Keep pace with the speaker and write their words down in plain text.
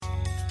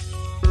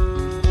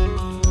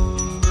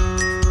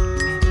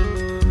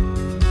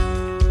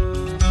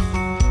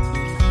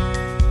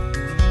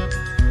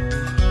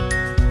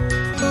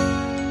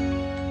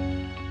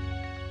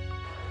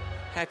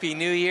Happy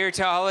New Year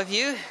to all of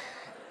you.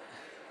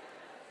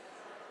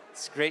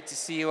 It's great to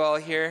see you all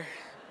here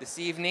this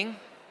evening.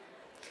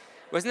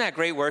 Wasn't that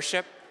great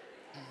worship?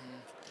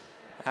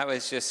 That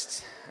was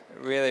just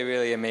really,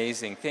 really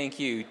amazing. Thank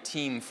you,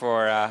 team,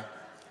 for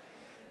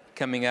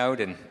coming out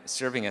and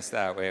serving us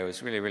that way. It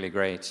was really, really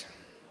great.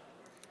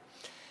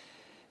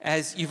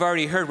 As you've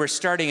already heard, we're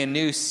starting a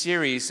new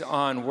series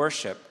on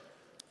worship.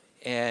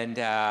 And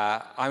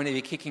I'm going to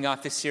be kicking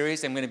off this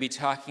series. I'm going to be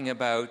talking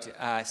about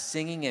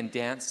singing and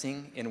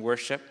dancing in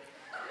worship.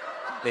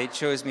 They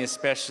chose me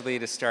especially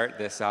to start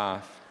this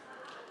off.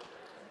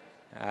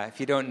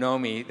 If you don't know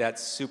me,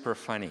 that's super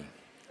funny,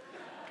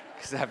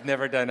 because I've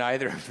never done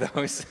either of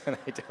those, and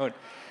I don't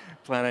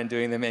plan on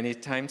doing them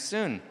anytime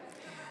soon.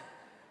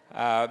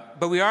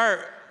 But we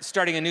are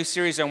starting a new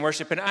series on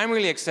worship, and I'm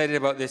really excited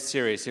about this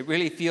series. It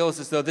really feels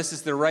as though this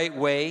is the right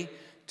way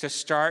to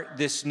start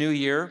this new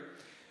year.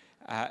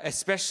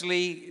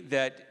 Especially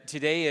that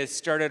today has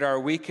started our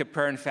week of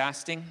prayer and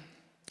fasting.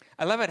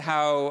 I love it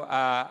how,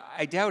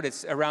 I doubt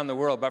it's around the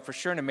world, but for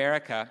sure in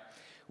America,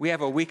 we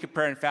have a week of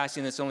prayer and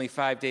fasting that's only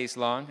 5 days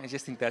long. I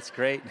just think that's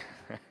great.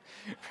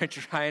 We're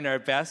trying our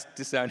best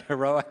to sound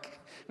heroic.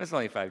 It's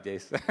only 5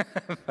 days,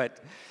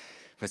 but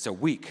it's a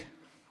week,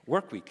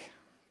 work week,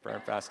 prayer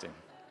and fasting.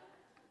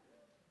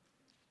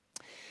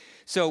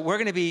 So we're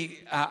going to be,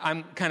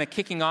 I'm kind of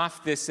kicking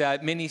off this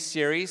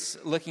mini-series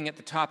looking at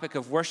the topic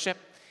of worship.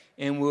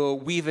 And we'll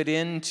weave it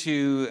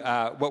into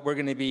what we're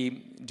going to be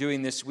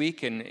doing this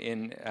week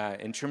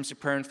in terms of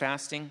prayer and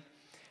fasting.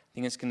 I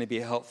think it's going to be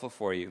helpful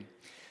for you.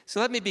 So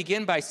let me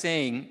begin by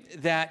saying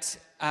that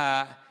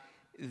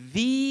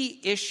the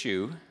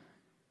issue,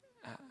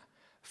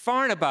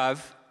 far and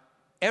above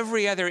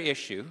every other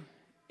issue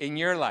in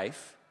your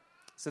life,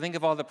 so think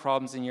of all the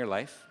problems in your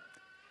life.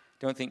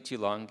 Don't think too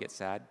long, get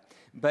sad.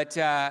 But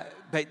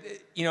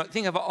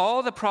think of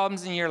all the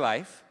problems in your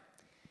life.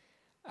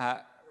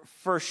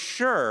 For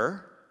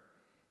sure,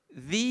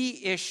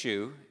 the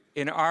issue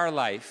in our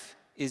life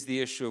is the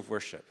issue of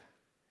worship.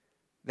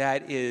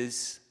 That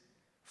is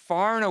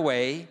far and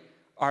away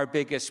our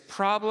biggest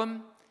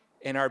problem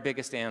and our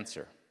biggest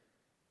answer.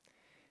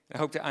 I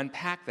hope to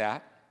unpack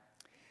that.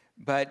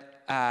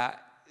 But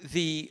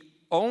the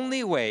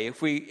only way,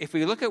 if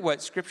we look at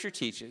what Scripture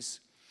teaches,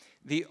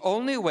 the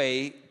only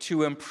way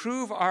to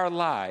improve our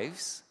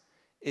lives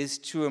is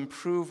to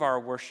improve our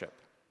worship.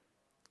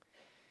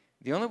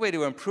 The only way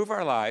to improve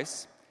our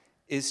lives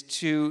is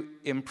to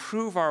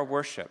improve our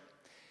worship.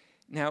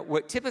 Now,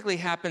 what typically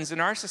happens in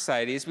our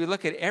society is we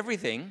look at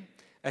everything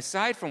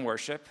aside from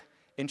worship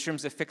in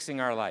terms of fixing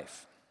our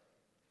life.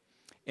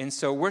 And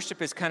so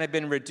worship has kind of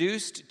been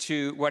reduced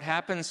to what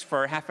happens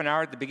for half an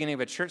hour at the beginning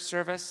of a church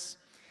service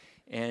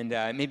and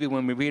maybe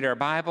when we read our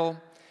Bible.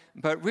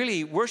 But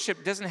really,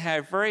 worship doesn't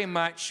have very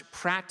much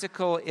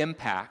practical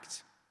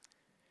impact.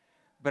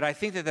 But I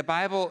think that the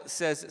Bible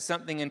says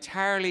something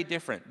entirely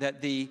different,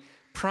 that the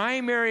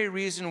primary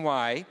reason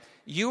why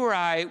you or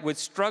I would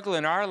struggle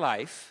in our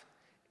life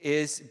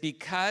is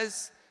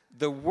because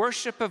the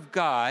worship of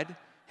God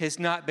has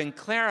not been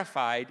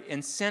clarified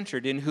and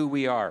centered in who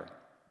we are.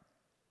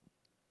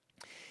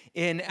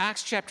 In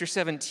Acts chapter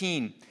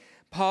 17,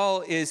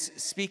 Paul is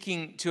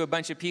speaking to a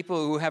bunch of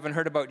people who haven't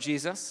heard about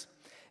Jesus,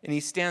 and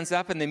he stands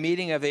up in the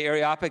meeting of the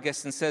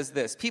Areopagus and says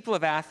this: "People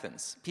of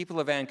Athens, people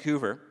of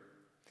Vancouver,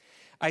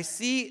 I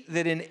see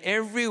that in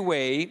every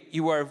way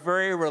you are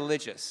very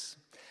religious."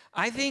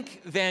 I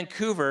think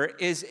Vancouver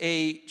is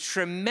a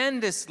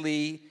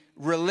tremendously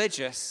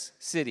religious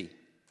city.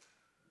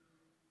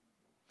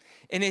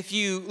 And if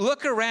you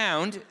look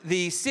around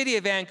the city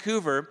of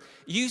Vancouver,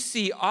 you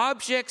see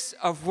objects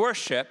of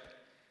worship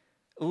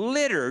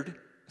littered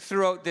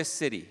throughout this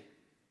city.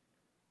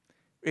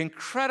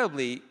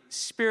 Incredibly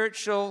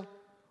spiritual,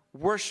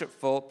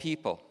 worshipful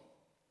people.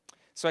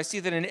 So I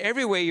see that in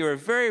every way you are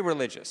very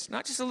religious,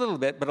 not just a little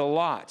bit, but a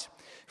lot.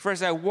 For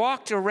as I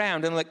walked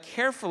around and looked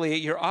carefully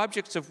at your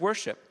objects of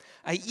worship,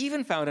 I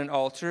even found an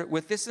altar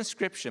with this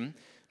inscription: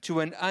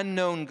 "To an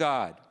unknown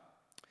God."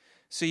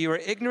 So you are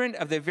ignorant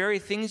of the very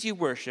things you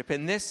worship,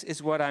 and this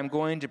is what I'm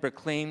going to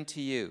proclaim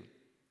to you.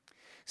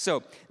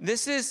 So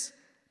this is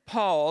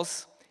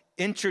Paul's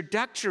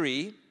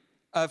introductory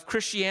of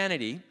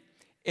Christianity,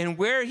 and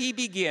where he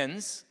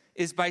begins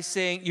is by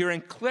saying, you're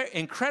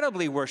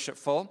incredibly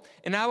worshipful,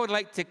 and I would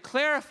like to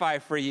clarify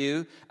for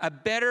you a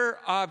better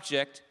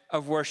object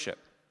of worship.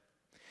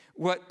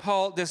 What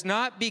Paul does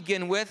not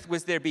begin with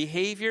was their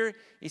behavior.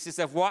 He says,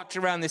 I've walked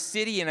around the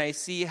city and I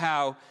see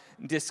how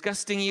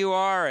disgusting you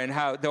are and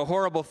how the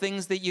horrible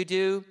things that you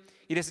do.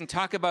 He doesn't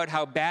talk about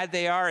how bad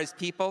they are as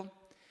people,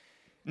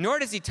 nor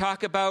does he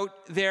talk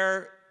about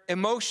their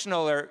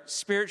emotional or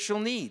spiritual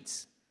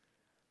needs.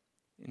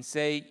 And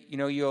say,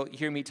 you'll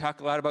hear me talk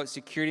a lot about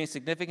security and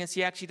significance.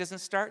 He actually doesn't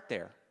start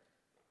there.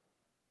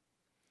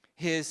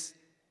 His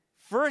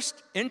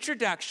first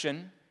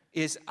introduction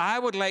is, I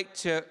would like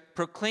to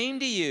proclaim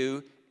to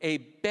you a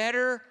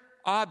better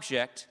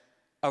object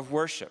of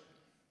worship.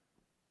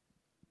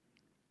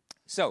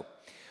 So,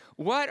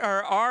 what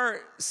are our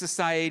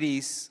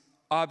society's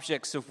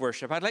objects of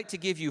worship. I'd like to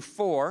give you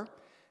 4.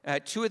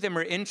 2 of them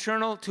are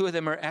internal, 2 of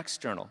them are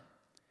external.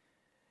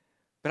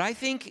 But I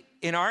think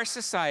in our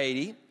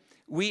society,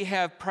 we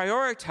have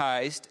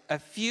prioritized a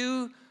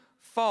few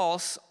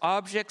false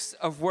objects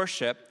of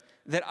worship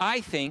that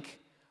I think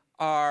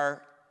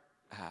are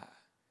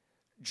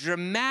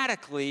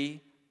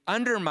dramatically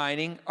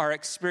undermining our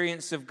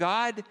experience of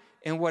God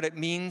and what it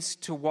means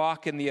to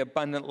walk in the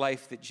abundant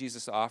life that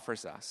Jesus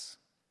offers us.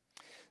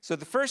 So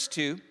the first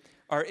 2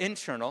 are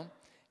internal,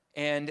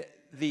 and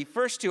the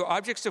first 2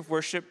 objects of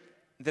worship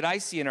that I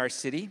see in our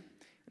city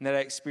and that I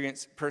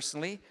experience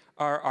personally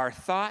are our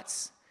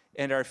thoughts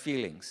and our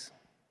feelings.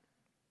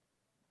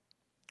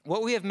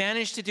 What we have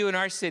managed to do in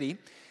our city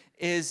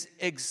is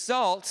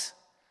exalt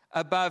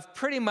above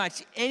pretty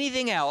much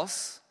anything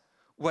else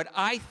what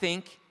I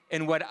think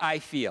and what I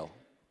feel.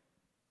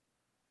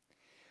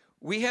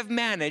 We have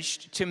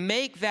managed to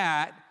make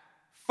that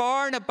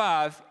far and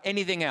above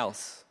anything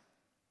else,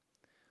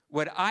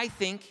 what I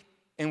think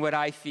and what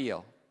I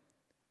feel.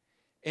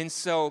 And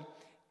so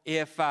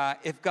if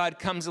God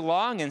comes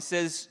along and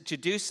says to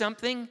do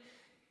something,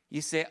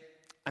 you say,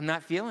 I'm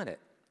not feeling it.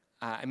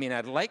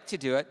 I'd like to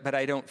do it, but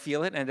I don't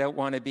feel it, and I don't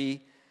want to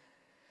be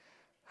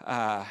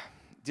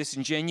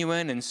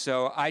disingenuous, and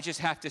so I just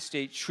have to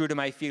stay true to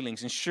my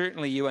feelings, and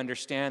certainly you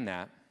understand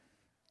that.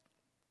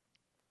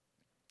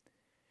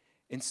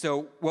 And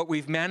so what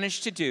we've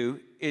managed to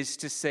do is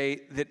to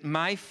say that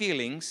my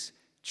feelings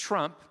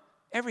trump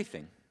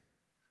everything.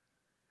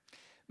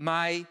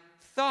 My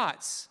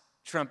thoughts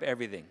trump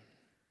everything.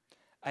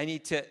 I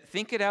need to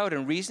think it out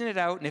and reason it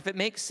out, and if it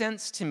makes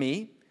sense to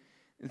me,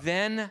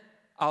 then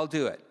I'll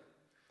do it.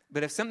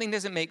 But if something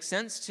doesn't make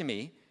sense to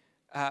me,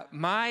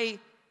 my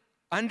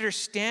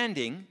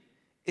understanding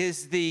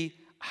is the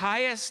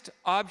highest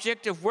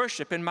object of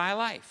worship in my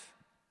life.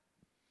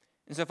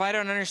 And so if I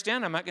don't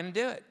understand, I'm not going to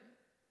do it.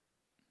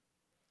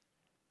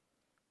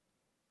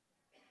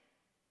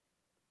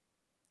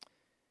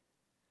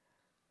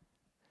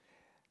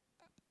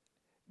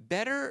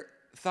 Better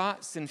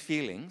thoughts and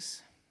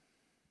feelings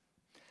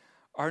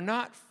are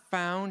not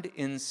found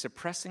in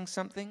suppressing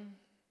something.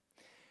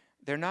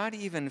 They're not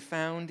even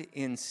found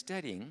in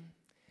studying.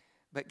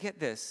 But get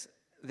this,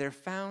 they're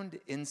found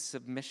in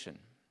submission.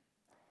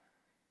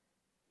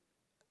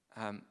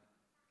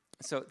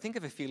 So think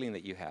of a feeling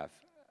that you have,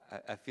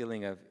 a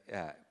feeling of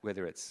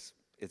whether it's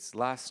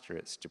lust or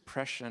it's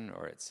depression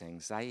or it's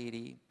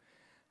anxiety,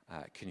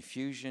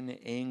 confusion,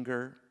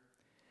 anger.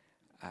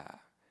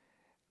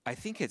 I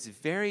think it's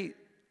very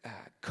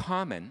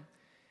common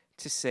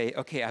to say,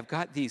 okay, I've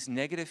got these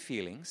negative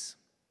feelings,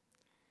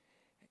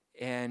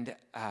 and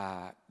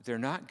they're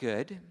not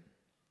good,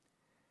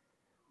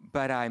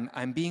 but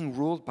I'm being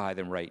ruled by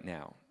them right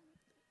now.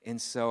 And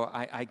so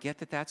I get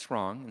that that's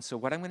wrong, and so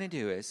what I'm going to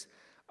do is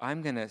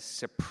I'm going to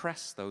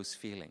suppress those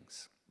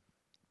feelings.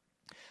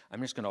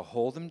 I'm just going to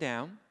hold them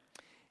down,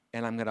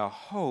 and I'm going to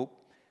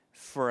hope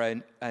for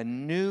a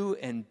new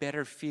and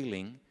better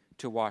feeling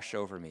to wash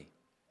over me.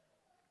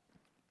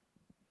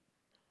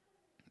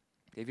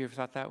 Have you ever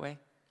thought that way?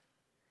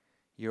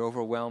 You're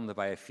overwhelmed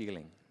by a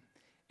feeling,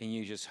 and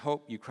you just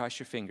hope, you cross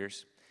your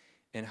fingers,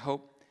 and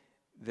hope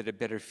that a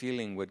better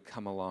feeling would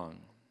come along.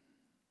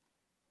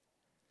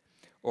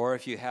 Or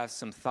if you have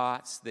some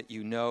thoughts that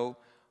you know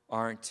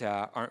aren't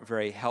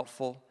very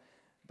helpful,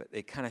 but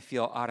they kind of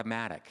feel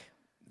automatic.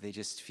 They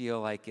just feel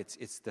like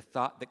it's the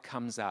thought that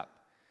comes up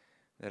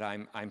that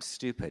I'm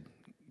stupid,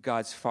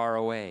 God's far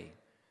away,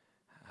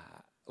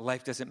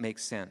 life doesn't make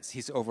sense,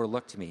 He's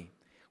overlooked me.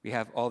 We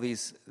have all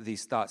these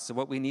thoughts. So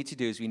what we need to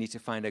do is we need to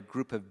find a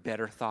group of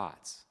better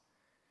thoughts.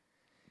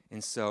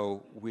 And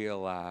so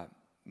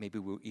maybe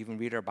we'll even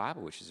read our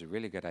Bible, which is a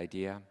really good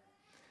idea.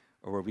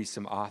 Or we'll read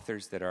some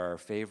authors that are our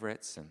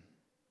favorites. And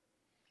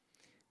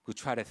we'll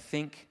try to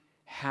think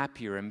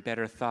happier and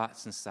better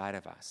thoughts inside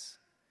of us.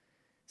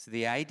 So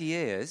the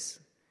idea is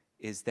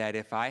that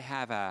if I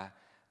have a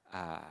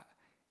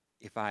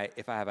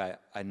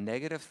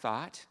negative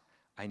thought,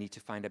 I need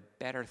to find a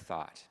better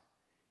thought.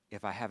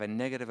 If I have a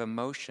negative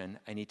emotion,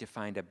 I need to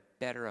find a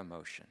better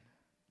emotion.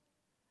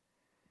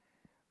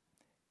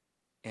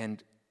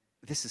 And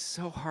this is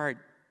so hard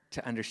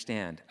to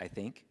understand, I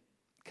think,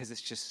 because it's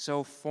just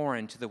so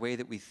foreign to the way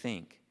that we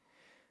think.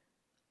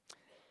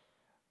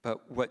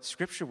 But what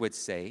Scripture would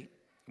say,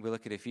 we'll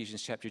look at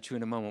Ephesians chapter 2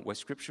 in a moment, what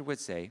Scripture would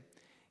say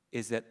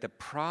is that the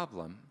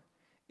problem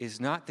is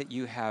not that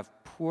you have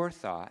poor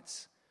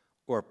thoughts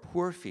or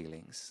poor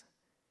feelings.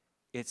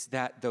 It's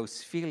that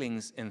those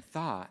feelings and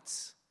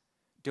thoughts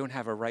don't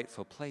have a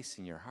rightful place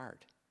in your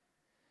heart.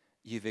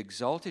 You've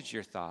exalted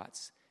your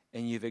thoughts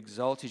and you've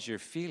exalted your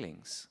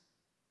feelings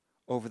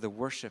over the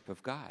worship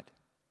of God.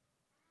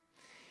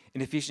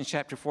 In Ephesians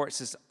chapter 4, it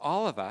says,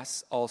 all of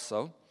us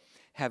also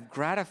have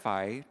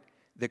gratified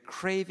the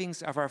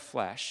cravings of our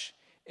flesh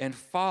and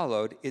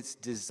followed its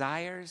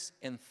desires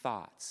and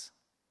thoughts.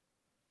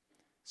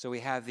 So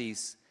we have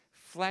these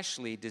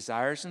fleshly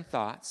desires and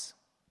thoughts.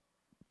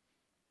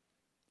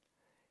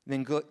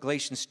 Then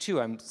Galatians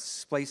 2, I'm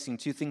splicing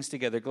two things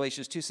together.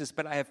 Galatians 2 says,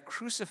 but I have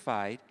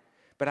crucified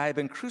but I have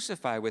been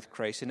crucified with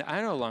Christ, and I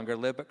no longer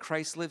live, but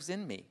Christ lives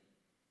in me.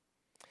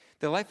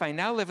 The life I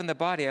now live in the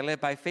body, I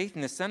live by faith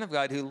in the Son of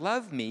God who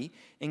loved me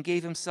and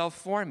gave himself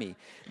for me.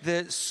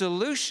 The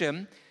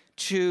solution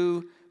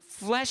to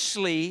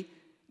fleshly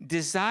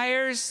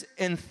desires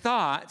and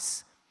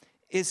thoughts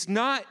is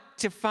not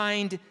to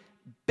find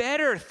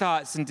better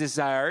thoughts and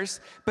desires,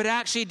 but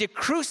actually to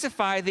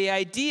crucify the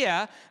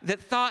idea that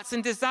thoughts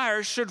and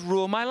desires should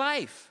rule my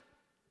life.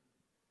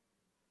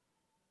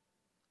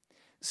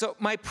 So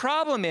my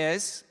problem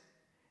is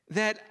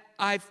that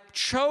I've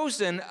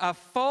chosen a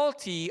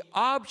faulty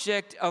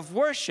object of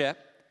worship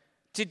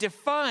to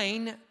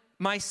define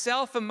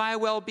myself and my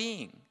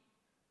well-being.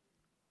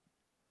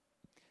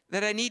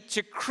 That I need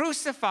to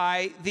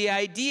crucify the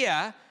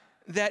idea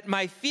that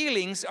my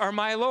feelings are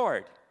my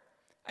Lord.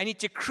 I need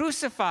to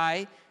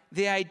crucify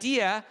the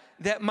idea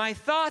that my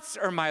thoughts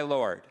are my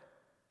Lord.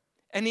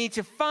 I need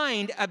to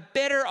find a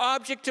better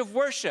object of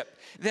worship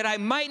that I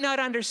might not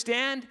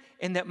understand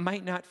and that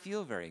might not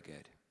feel very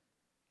good.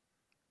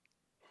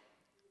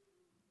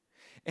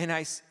 And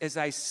as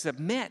I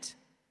submit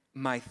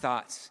my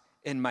thoughts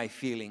and my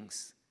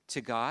feelings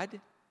to God,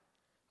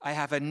 I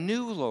have a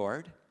new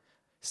Lord,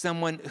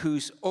 someone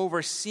who's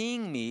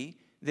overseeing me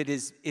that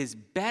is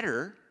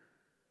better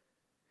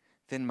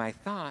than my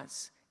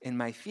thoughts and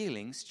my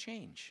feelings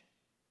change.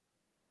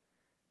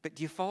 But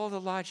do you follow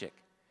the logic?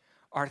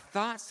 Our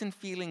thoughts and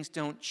feelings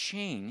don't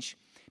change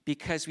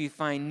because we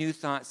find new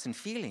thoughts and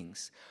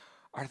feelings.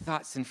 Our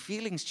thoughts and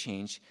feelings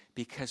change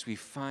because we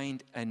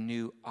find a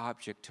new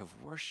object of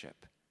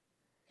worship,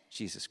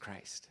 Jesus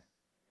Christ.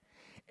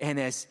 And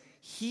as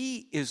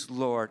he is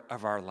Lord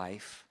of our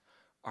life,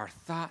 our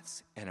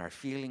thoughts and our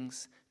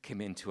feelings come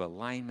into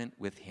alignment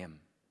with him.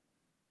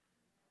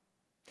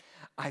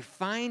 I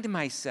find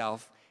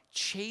myself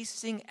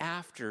chasing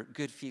after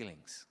good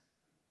feelings,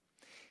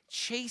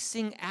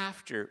 chasing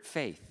after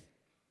faith,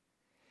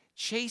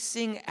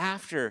 chasing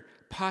after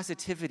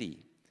positivity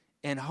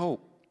and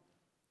hope.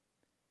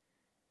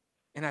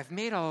 And I've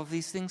made all of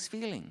these things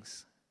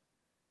feelings.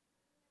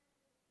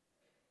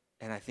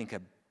 And I think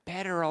a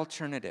better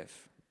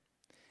alternative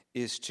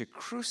is to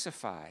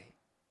crucify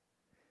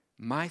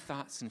my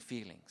thoughts and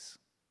feelings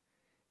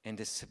and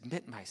to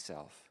submit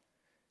myself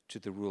to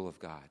the rule of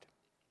God.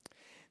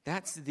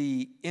 That's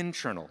the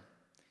internal.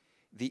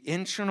 The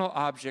internal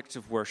object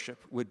of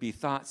worship would be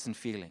thoughts and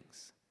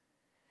feelings.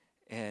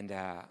 And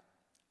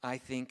I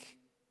think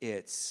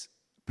it's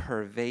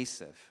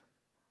pervasive.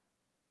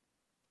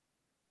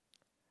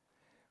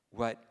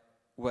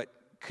 What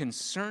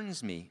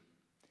concerns me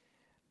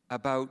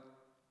about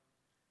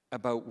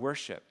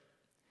worship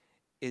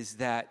is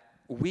that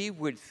we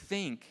would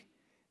think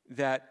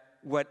that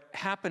what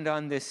happened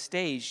on this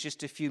stage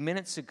just a few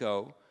minutes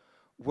ago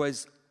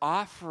was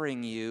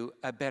offering you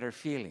a better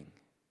feeling.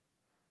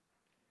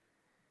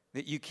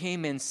 That you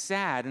came in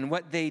sad, and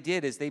what they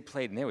did is they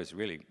played, and it was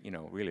really,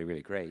 really,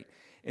 really great.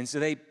 And so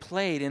they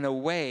played in a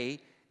way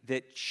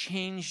that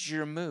changed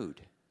your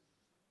mood.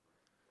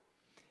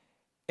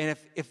 And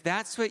if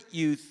that's what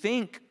you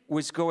think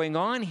was going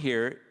on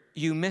here,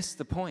 you missed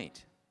the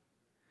point.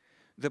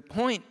 The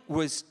point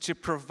was to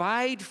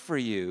provide for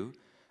you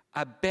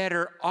a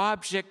better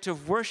object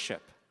of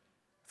worship,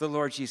 the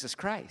Lord Jesus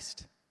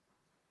Christ.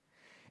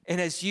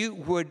 And as you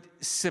would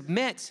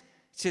submit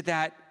to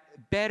that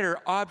better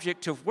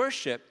object of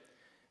worship,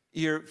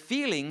 your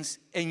feelings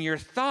and your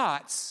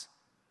thoughts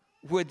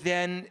would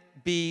then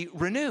be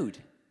renewed.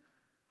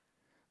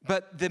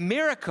 But the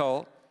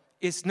miracle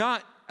is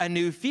not a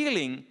new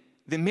feeling.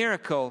 The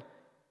miracle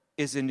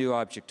is a new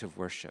object of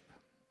worship.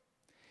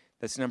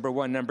 That's number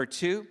one. Number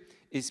two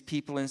is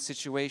people and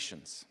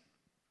situations.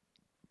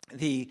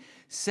 The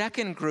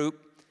second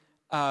group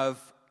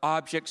of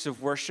objects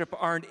of worship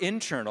aren't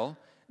internal,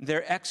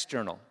 they're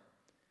external.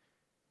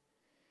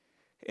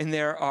 And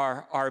there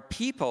are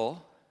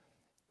people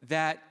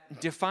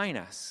that define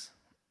us.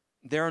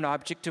 They're an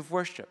object of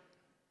worship.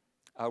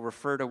 I'll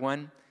refer to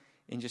one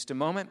in just a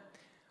moment.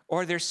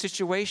 Or there's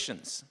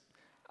situations.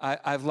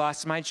 I've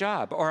lost my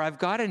job, or I've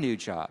got a new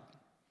job.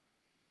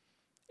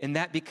 And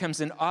that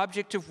becomes an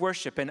object of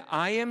worship, and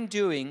I am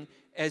doing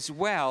as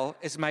well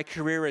as my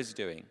career is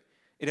doing.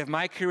 And if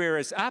my career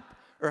is up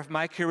or if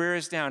my career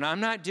is down,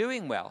 I'm not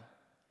doing well.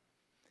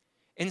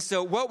 And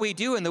so what we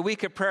do in the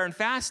week of prayer and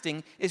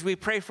fasting is we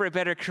pray for a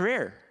better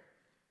career.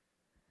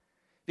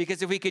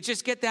 Because if we could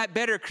just get that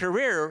better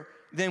career,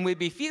 then we'd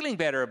be feeling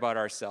better about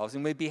ourselves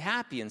and we'd be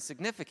happy and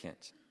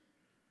significant.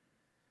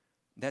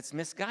 That's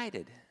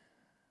misguided.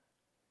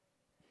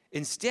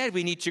 Instead,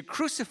 we need to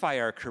crucify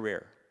our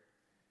career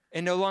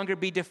and no longer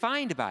be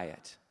defined by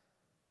it.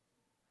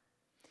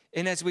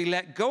 And as we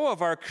let go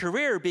of our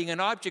career being an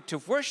object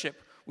of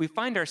worship, we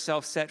find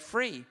ourselves set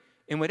free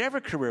in whatever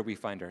career we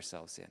find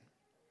ourselves in.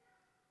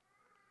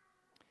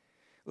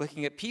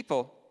 Looking at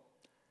people,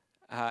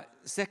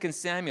 2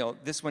 Samuel,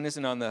 this one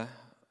isn't going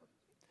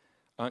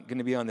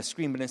to be on the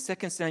screen, but in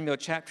 2 Samuel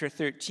chapter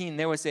 13,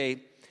 there was a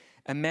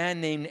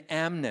man named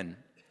Amnon,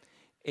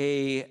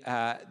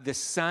 the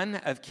son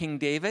of King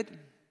David,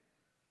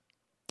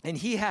 and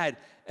he had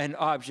an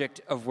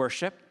object of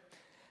worship,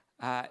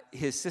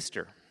 his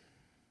sister.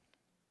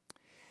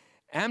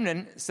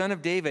 Amnon, son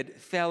of David,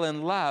 fell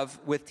in love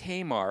with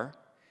Tamar,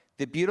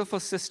 the beautiful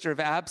sister of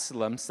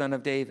Absalom, son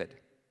of David.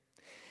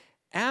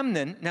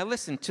 Amnon, now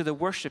listen to the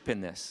worship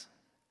in this.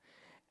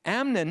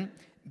 Amnon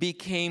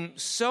became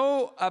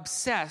so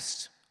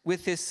obsessed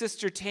with his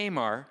sister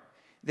Tamar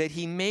that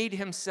he made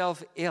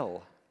himself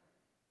ill.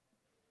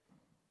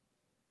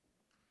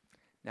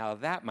 Now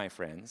that, my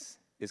friends,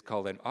 is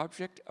called an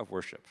object of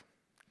worship.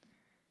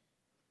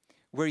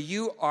 Where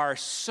you are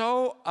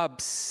so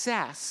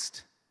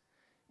obsessed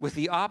with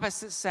the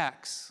opposite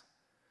sex,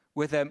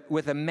 with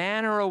a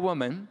man or a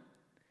woman,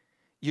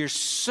 you're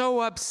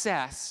so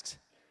obsessed,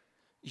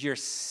 you're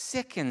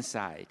sick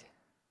inside.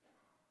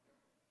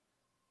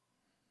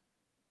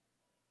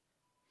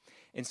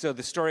 And so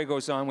the story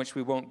goes on, which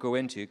we won't go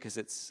into because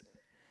it's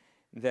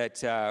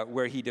that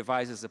where he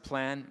devises a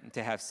plan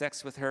to have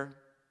sex with her.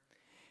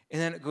 And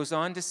then it goes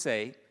on to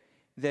say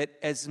that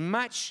as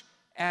much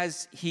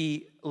as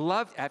he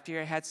loved, after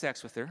he had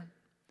sex with her,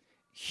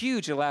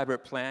 huge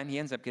elaborate plan, he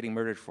ends up getting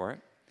murdered for it.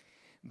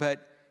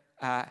 But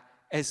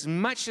as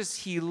much as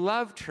he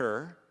loved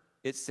her,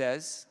 it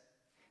says,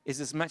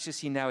 is as much as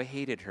he now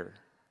hated her.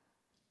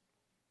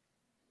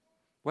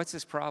 What's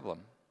his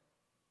problem?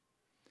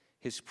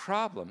 His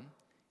problem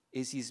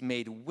is he's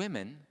made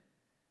women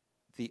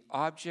the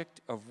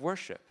object of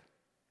worship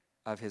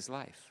of his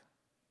life.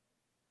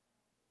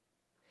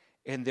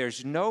 And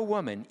there's no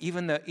woman,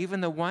 even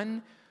the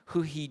one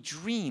who he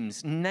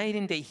dreams night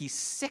and day, he's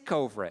sick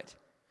over it.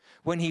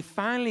 When he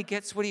finally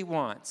gets what he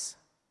wants,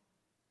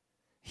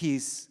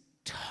 he's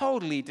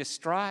totally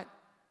distraught,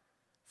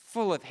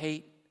 full of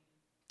hate,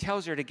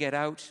 tells her to get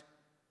out.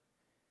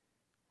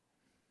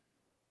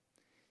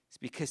 It's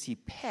because he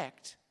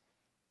picked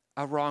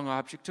a wrong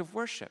object of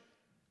worship.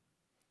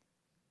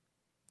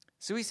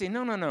 So we say,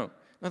 no. No,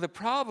 the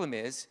problem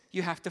is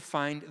you have to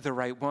find the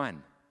right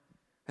one.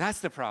 That's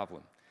the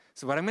problem.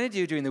 So what I'm going to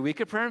do during the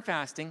week of prayer and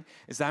fasting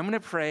is I'm going to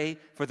pray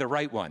for the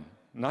right one.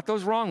 Not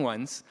those wrong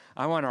ones.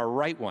 I want a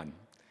right one.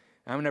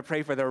 I'm going to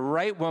pray for the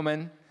right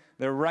woman,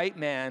 the right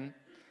man,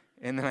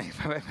 and then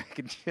if I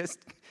can just,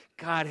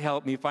 God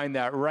help me find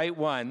that right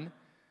one,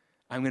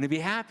 I'm going to be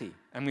happy.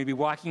 I'm going to be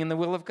walking in the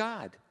will of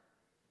God.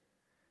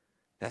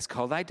 That's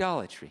called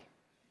idolatry.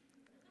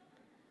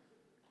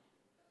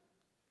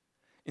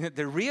 You know,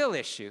 the real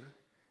issue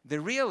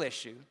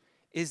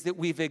is that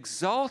we've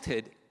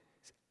exalted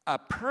a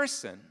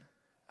person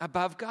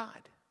above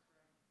God.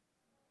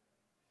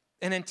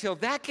 And until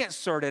that gets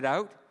sorted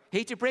out,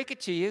 hate to break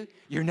it to you,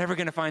 you're never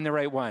going to find the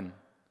right one.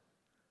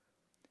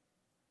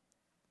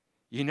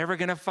 You're never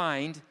going to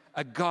find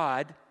a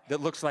God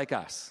that looks like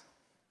us.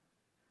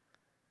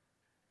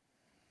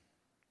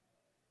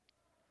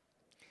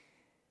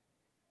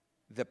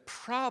 The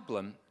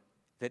problem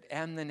that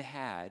Amnon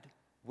had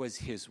was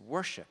his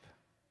worship,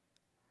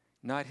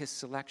 not his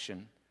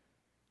selection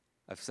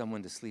of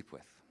someone to sleep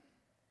with.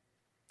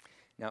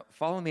 Now,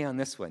 follow me on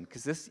this one,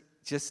 because this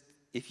just,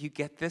 if you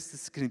get this,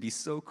 this is going to be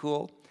so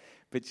cool,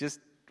 but just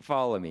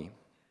follow me.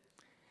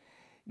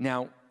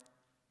 Now,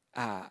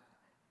 I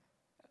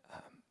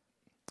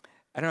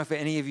don't know if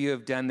any of you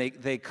have done,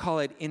 they call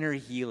it inner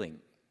healing,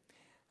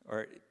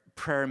 or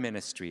prayer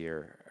ministry,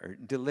 or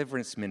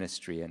deliverance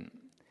ministry, and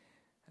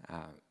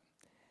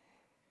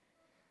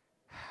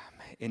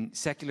in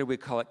secular we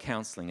call it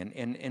counseling.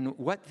 And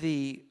what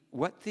the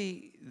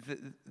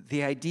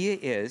idea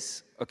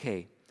is,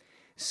 okay,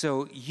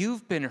 so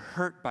you've been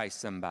hurt by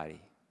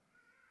somebody.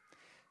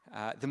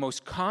 The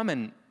most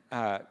common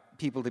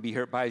people to be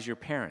hurt by is your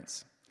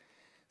parents.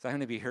 So I'm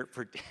going to be hurt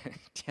for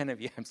 10 of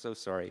you. I'm so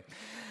sorry.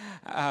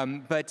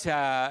 But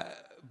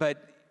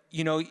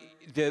you know,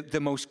 the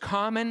most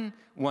common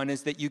one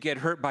is that you get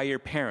hurt by your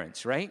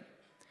parents, right?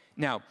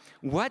 Now,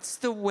 what's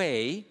the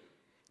way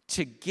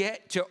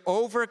to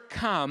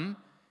overcome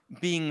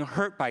being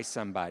hurt by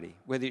somebody,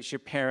 whether it's your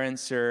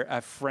parents or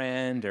a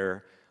friend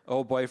or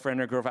old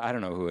boyfriend or girlfriend? I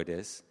don't know who it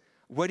is.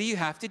 What do you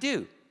have to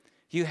do?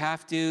 You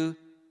have to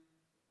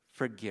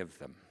forgive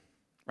them,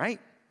 right?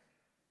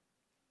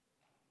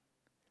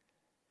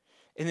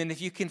 And then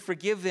if you can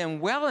forgive them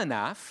well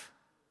enough,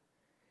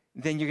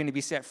 then you're going to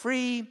be set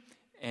free,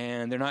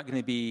 and they're not going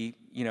to be,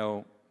 you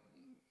know,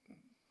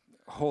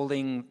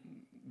 holding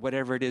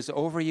whatever it is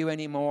over you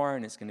anymore,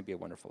 and it's going to be a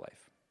wonderful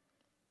life.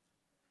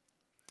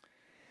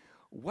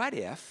 What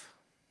if,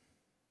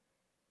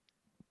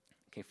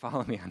 okay,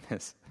 follow me on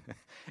this.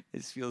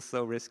 This feels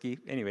so risky.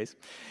 Anyways,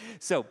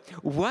 so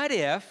what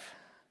if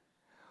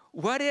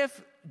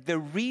the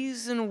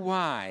reason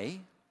why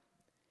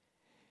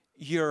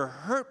you're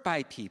hurt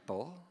by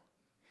people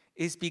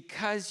is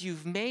because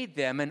you've made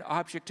them an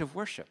object of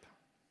worship?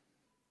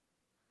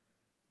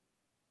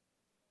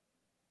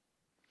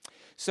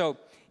 So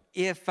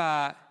if,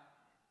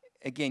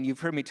 again, you've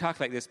heard me talk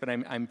like this, but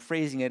I'm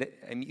phrasing it,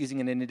 I'm using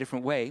it in a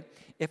different way.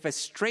 If a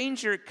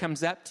stranger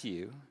comes up to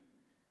you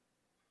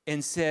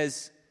and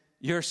says,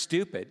 "You're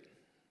stupid,"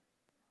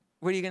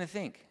 what are you going to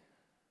think?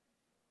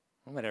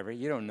 Well, whatever,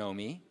 you don't know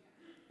me.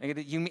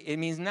 It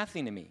means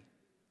nothing to me.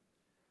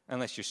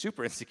 unless you're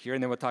super insecure,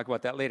 and then we'll talk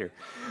about that later.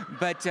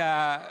 But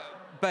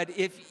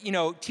if,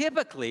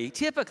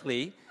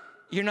 typically,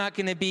 you're not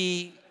going to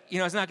be,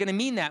 it's not going to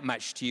mean that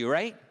much to you,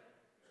 right?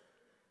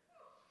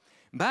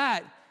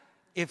 But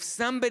if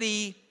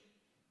somebody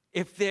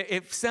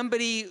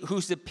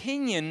whose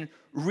opinion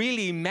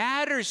really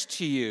matters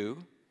to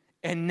you,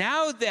 and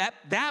now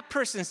that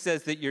person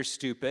says that you're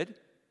stupid,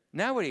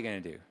 now what are you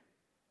going to do?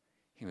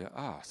 You go,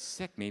 oh,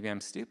 sick, maybe I'm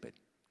stupid.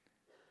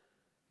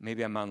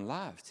 Maybe I'm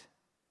unloved.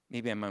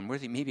 Maybe I'm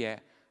unworthy. Maybe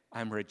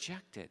I'm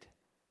rejected.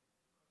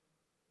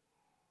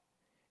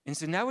 And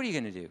so now what are you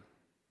going to do?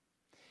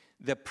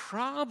 The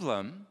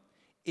problem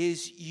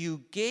is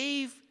you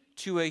gave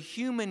to a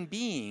human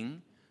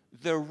being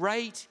the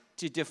right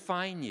to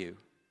define you.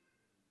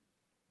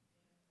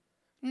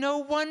 No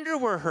wonder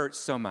we're hurt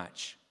so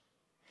much.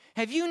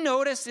 Have you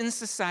noticed in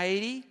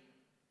society,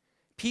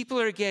 people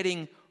are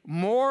getting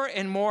more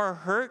and more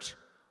hurt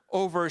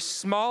over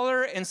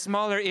smaller and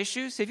smaller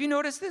issues? Have you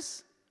noticed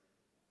this?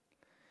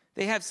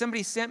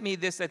 Somebody sent me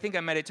this, I think I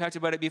might have talked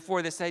about it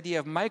before, this idea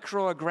of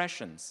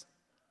microaggressions.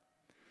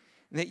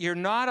 That you're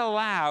not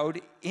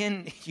allowed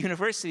in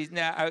universities,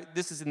 now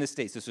this is in the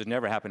States, this would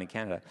never happen in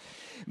Canada,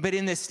 but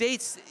in the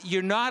States,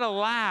 you're not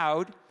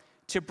allowed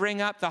to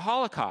bring up the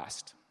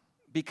Holocaust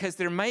because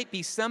there might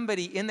be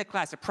somebody in the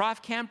class, a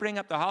prof can't bring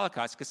up the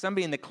Holocaust because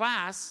somebody in the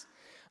class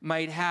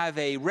might have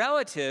a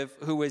relative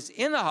who was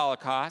in the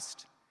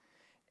Holocaust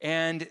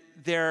and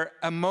they're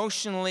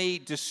emotionally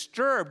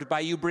disturbed by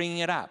you bringing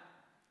it up.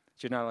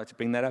 So you're not allowed to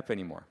bring that up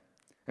anymore.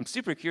 I'm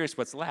super curious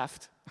what's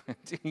left,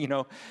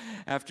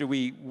 after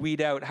we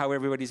weed out how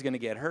everybody's going to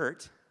get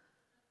hurt.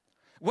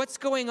 What's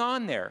going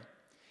on there?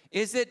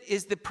 Is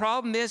the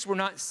problem we're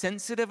not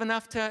sensitive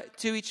enough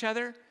to each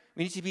other?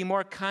 We need to be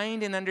more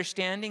kind and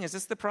understanding. Is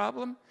this the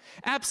problem?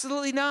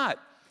 Absolutely not.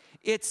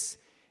 It's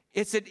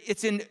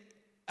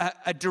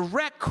a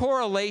direct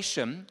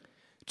correlation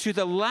to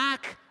the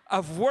lack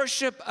of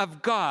worship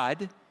of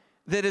God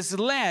that has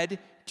led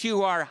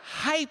to our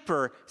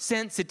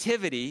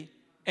hypersensitivity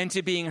and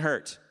to being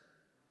hurt.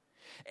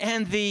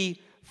 And the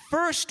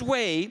first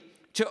way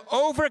to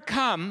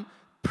overcome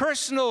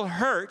personal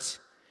hurt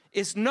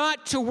is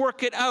not to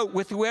work it out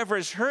with whoever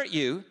has hurt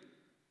you,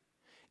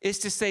 is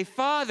to say,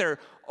 Father,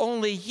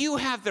 only you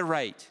have the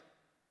right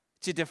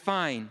to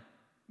define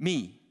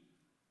me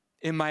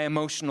in my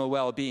emotional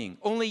well-being.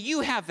 Only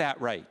you have that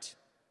right.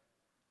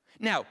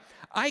 Now,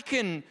 I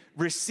can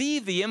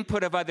receive the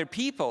input of other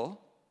people.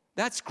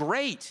 That's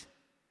great.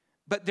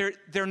 But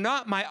they're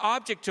not my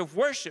object of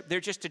worship. They're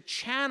just a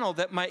channel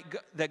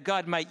that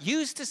God might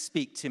use to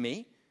speak to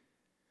me.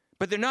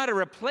 But they're not a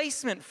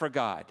replacement for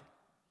God.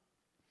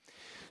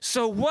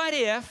 So what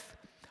if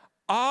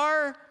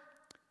our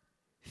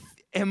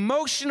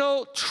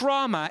emotional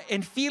trauma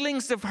and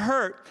feelings of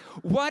hurt,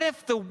 what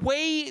if the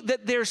way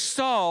that they're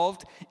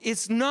solved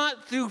is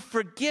not through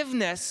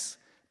forgiveness,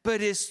 but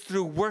is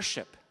through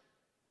worship?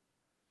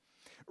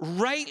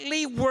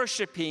 Rightly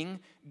worshiping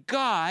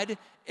God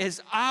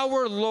as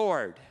our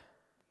Lord.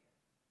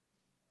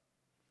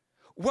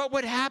 What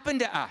would happen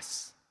to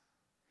us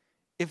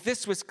if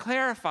this was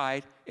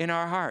clarified in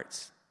our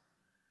hearts?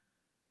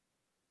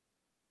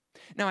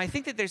 Now, I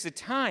think that there's a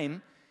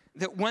time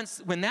that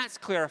when that's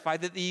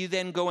clarified, that you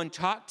then go and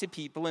talk to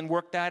people and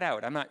work that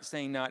out. I'm not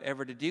saying not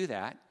ever to do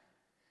that,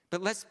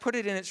 but let's put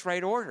it in its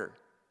right order.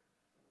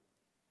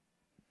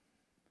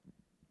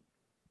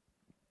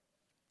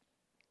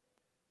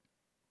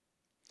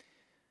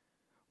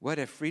 What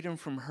if freedom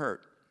from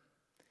hurt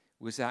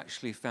was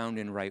actually found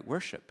in right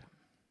worship,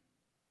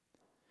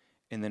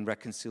 and then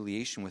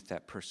reconciliation with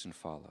that person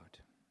followed?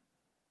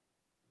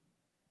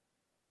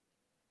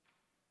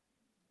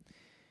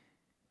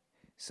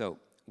 So,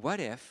 what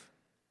if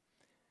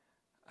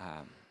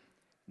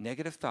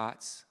negative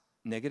thoughts,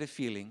 negative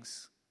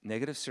feelings,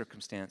 negative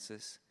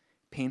circumstances,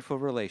 painful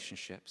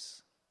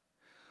relationships,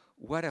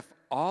 what if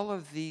all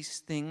of these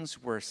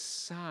things were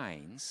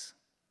signs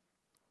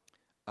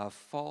of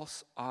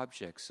false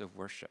objects of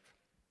worship?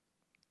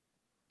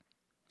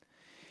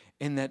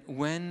 And that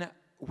when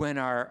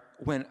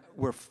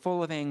we're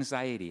full of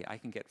anxiety, I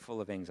can get full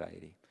of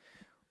anxiety.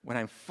 When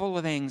I'm full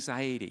of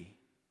anxiety,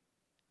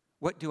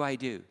 what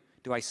do?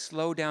 Do I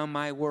slow down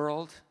my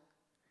world,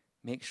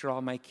 make sure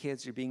all my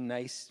kids are being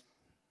nice?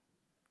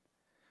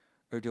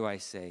 Or do I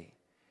say,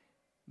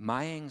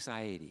 my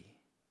anxiety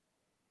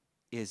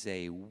is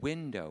a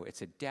window,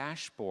 it's a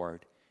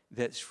dashboard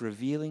that's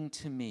revealing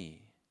to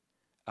me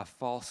a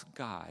false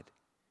God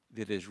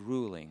that is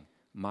ruling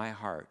my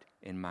heart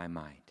and my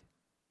mind?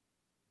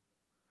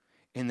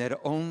 And that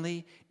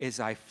only as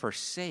I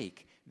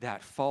forsake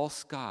that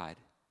false God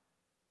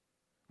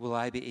will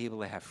I be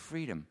able to have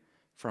freedom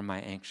from my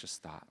anxious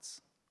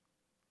thoughts.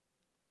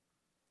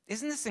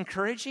 Isn't this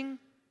encouraging?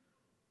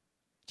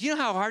 Do you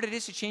know how hard it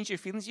is to change your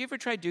feelings? You ever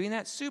tried doing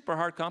that? Super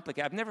hard,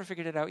 complicated. I've never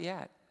figured it out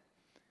yet.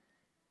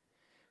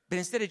 But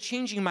instead of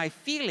changing my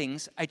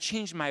feelings, I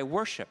changed my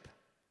worship.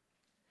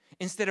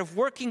 Instead of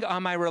working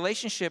on my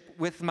relationship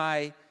with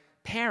my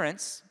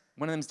parents,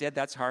 one of them's dead,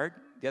 that's hard.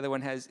 The other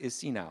one is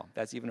senile,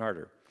 that's even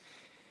harder.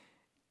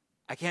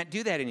 I can't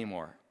do that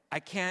anymore. I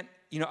can't,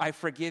 I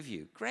forgive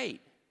you. Great.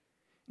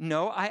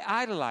 No, I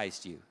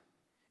idolized you.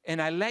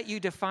 And I let you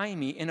define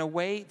me in a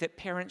way that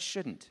parents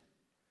shouldn't.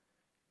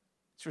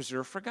 It's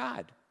reserved for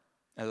God.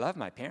 I love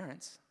my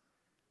parents.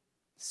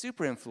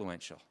 Super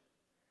influential.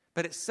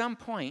 But at some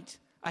point,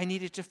 I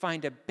needed to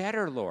find a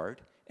better Lord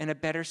and a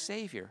better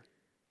Savior.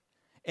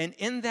 And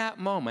in that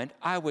moment,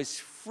 I was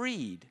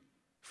freed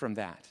from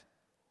that.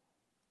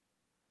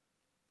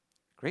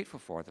 Grateful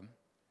for them,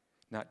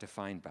 not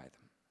defined by them.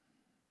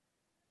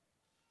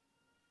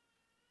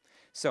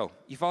 So,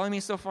 you follow me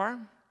so far?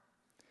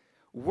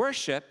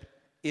 Worship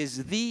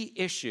is the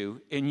issue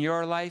in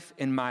your life,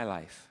 in my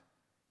life.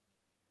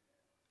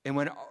 And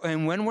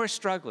when we're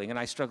struggling, and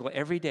I struggle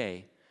every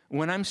day,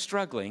 when I'm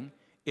struggling,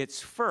 it's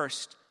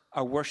first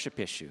a worship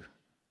issue,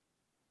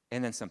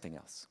 and then something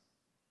else.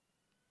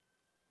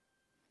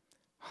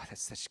 Oh,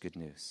 that's such good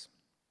news.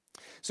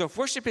 So if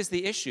worship is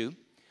the issue,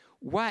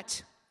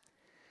 what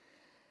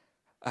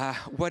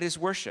is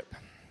worship?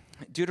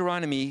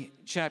 Deuteronomy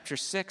chapter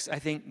 6, I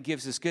think,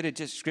 gives as good a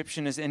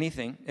description as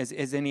anything,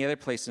 as any other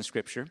place in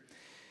Scripture.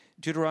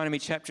 Deuteronomy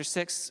chapter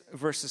 6,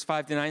 verses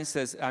 5 to 9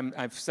 says,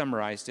 I've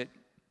summarized it.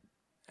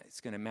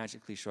 It's going to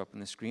magically show up on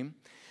the screen.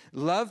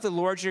 Love the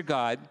Lord your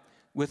God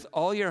with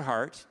all your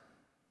heart.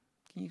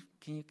 Can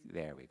you?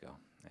 There we go.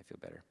 I feel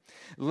better.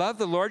 Love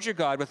the Lord your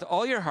God with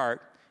all your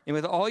heart and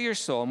with all your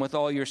soul and with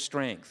all your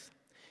strength.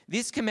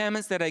 These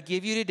commandments that I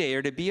give you today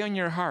are to be on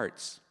your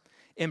hearts.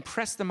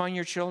 Impress them on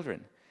your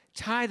children.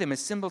 Tie them as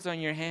symbols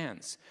on your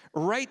hands.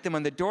 Write them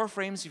on the door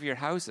frames of your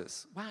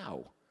houses.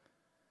 Wow.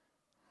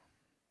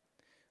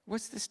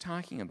 What's this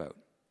talking about?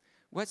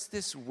 What's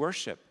this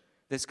worship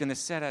that's going to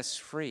set us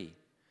free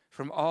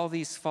from all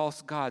these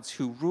false gods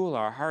who rule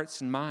our hearts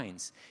and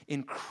minds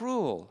in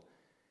cruel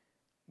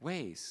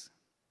ways?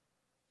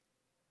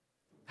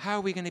 How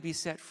are we going to be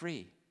set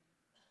free?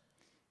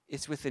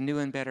 It's with a new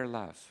and better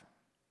love,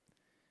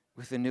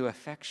 with a new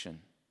affection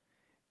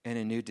and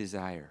a new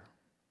desire.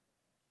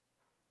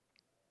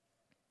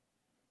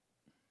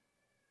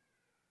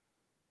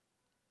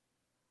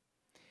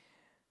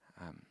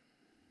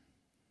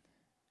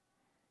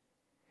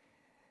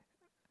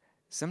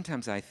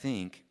 Sometimes I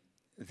think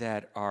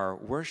that our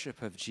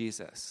worship of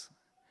Jesus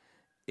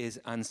is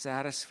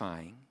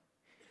unsatisfying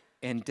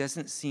and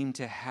doesn't seem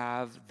to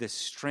have the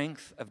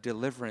strength of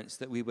deliverance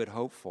that we would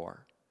hope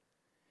for,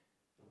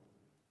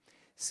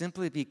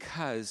 simply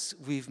because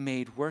we've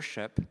made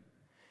worship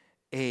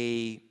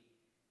either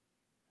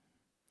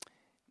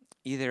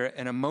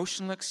an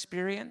emotional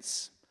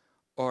experience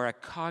or a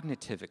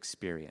cognitive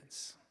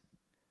experience,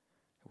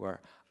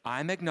 where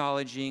I'm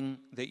acknowledging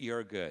that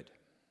you're good.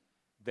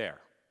 There,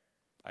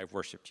 I've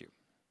worshiped you.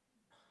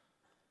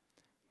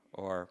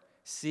 Or,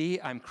 see,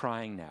 I'm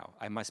crying now.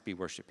 I must be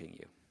worshiping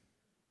you.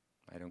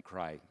 I don't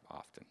cry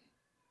often,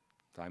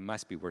 so I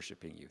must be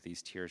worshiping you.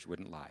 These tears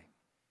wouldn't lie.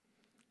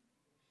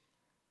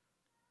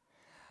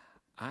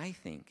 I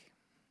think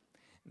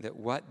that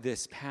what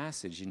this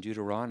passage in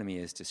Deuteronomy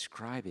is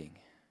describing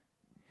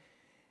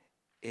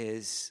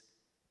is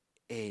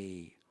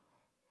a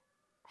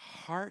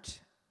heart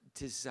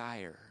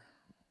desire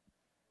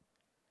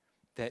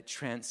that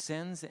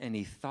transcends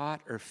any thought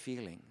or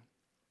feeling,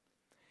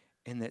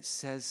 and that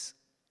says,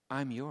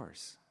 I'm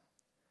yours.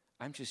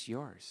 I'm just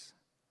yours.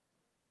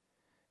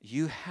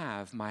 You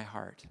have my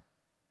heart,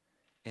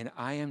 and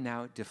I am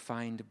now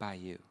defined by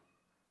you.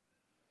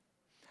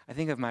 I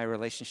think of my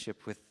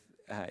relationship with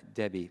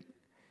Debbie,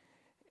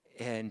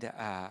 and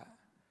I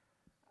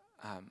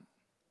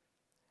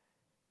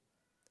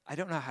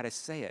don't know how to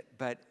say it,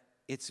 but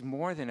it's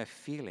more than a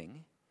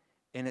feeling,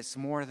 and it's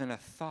more than a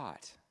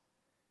thought.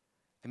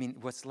 I mean,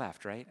 what's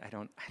left, right? I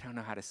don't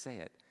know how to say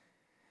it.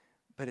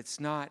 But it's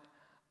not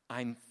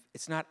I'm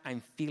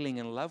feeling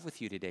in love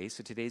with you today,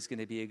 so today's going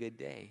to be a good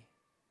day.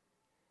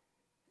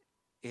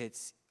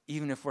 It's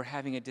even if we're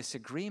having a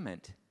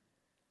disagreement,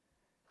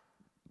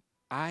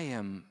 I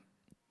am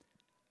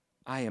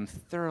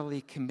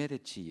thoroughly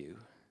committed to you,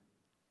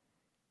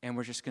 and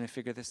we're just going to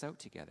figure this out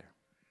together.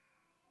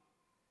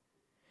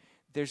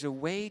 There's a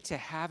way to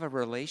have a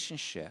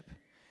relationship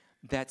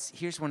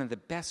here's one of the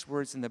best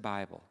words in the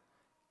Bible,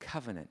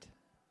 covenant.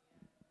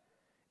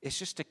 It's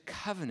just a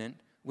covenant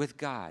with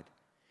God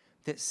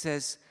that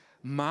says,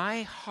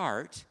 my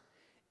heart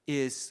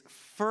is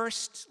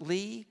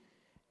firstly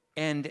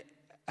and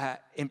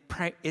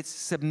it's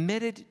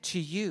submitted to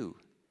you.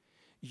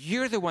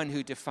 You're the one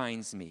who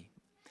defines me.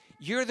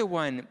 You're the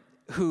one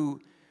who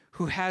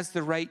has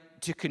the right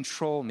to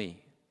control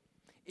me.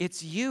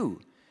 It's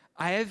you.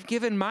 I have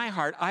given my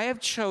heart. I have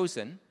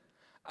chosen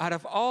out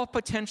of all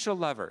potential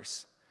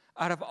lovers,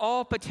 out of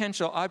all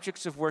potential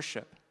objects of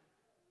worship,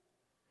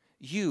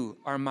 you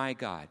are my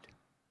God.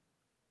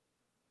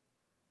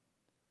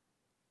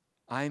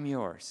 I'm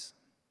yours.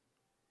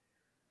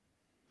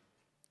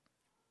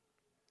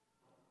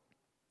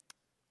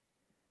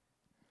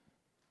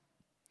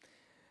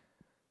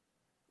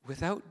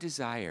 Without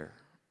desire,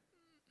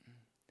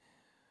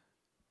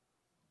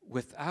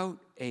 without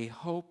a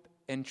hope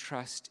and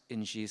trust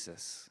in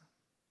Jesus,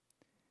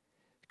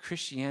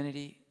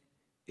 Christianity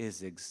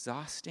is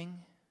exhausting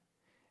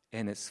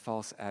and it's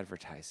false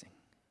advertising.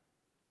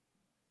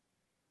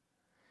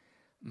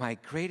 My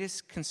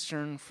greatest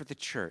concern for the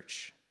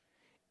church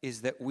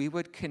is that we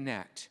would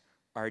connect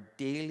our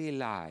daily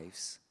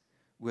lives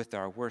with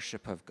our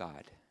worship of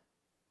God.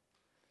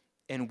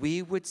 And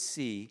we would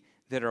see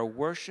that our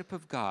worship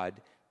of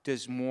God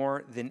does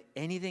more than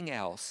anything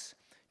else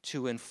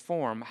to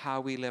inform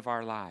how we live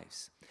our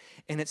lives.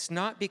 And it's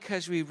not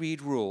because we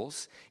read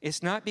rules.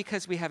 It's not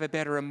because we have a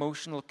better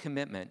emotional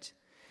commitment.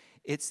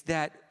 It's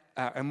that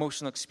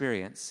emotional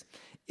experience.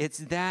 It's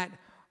that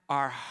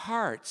our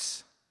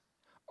hearts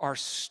are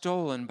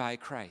stolen by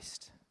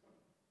Christ.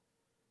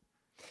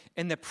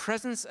 And the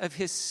presence of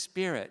his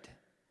Spirit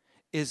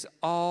is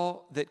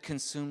all that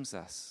consumes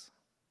us.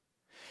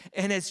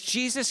 And as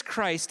Jesus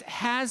Christ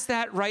has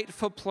that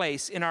rightful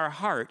place in our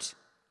heart,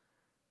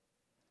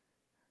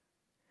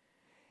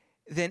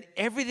 then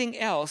everything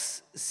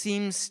else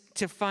seems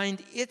to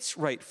find its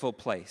rightful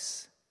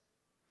place.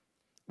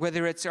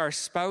 Whether it's our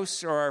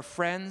spouse or our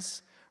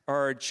friends or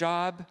our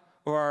job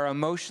or our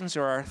emotions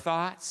or our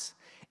thoughts,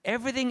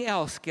 everything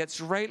else gets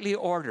rightly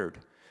ordered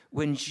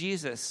when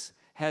Jesus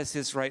has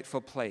his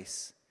rightful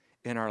place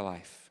in our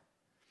life.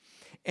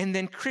 And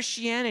then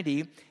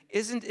Christianity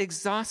isn't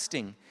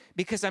exhausting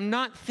because I'm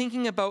not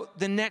thinking about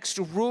the next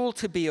rule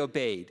to be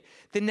obeyed,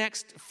 the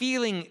next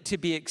feeling to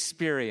be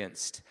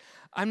experienced.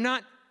 I'm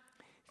not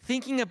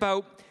thinking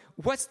about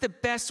what's the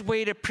best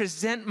way to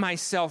present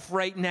myself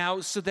right now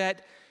so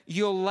that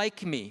you'll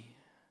like me.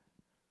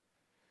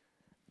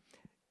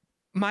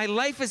 My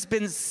life has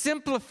been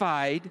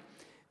simplified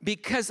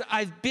because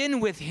I've been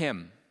with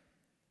him.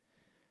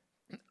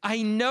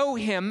 I know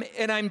him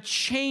and I'm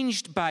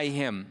changed by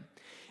him.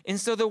 And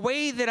so the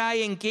way that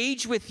I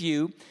engage with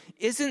you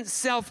isn't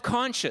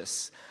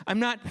self-conscious. I'm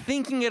not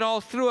thinking it all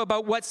through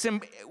about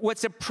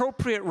what's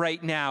appropriate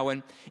right now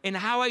and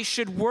how I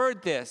should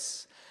word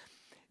this.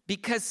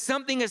 Because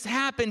something has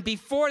happened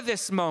before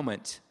this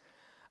moment.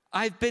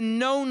 I've been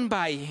known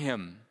by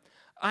him.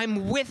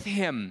 I'm with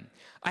him.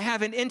 I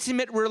have an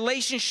intimate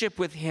relationship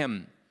with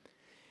him.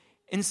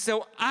 And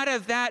so out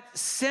of that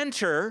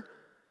center,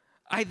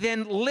 I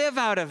then live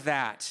out of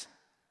that.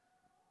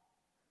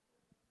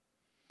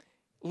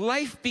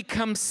 Life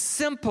becomes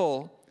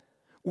simple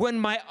when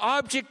my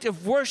object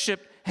of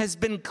worship has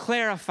been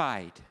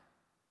clarified.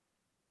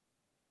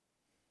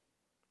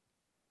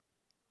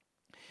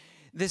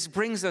 This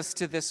brings us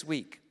to this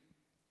week.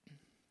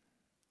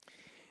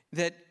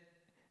 That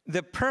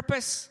the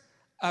purpose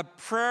of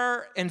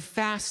prayer and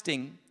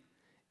fasting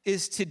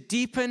is to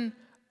deepen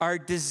our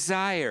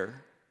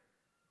desire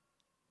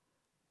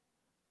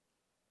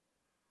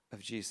of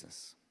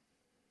Jesus.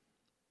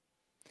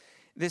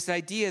 This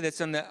idea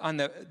that's on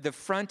the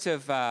front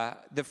of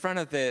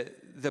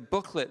the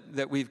booklet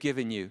that we've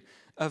given you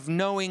of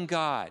knowing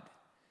God,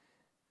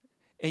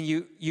 and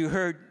you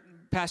heard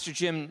Pastor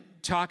Jim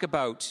talk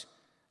about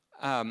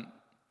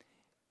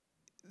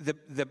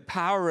the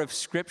power of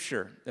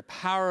Scripture, the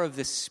power of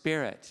the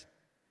Spirit.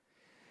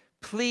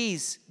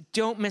 Please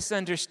don't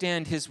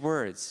misunderstand his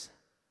words.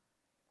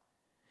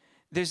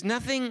 There's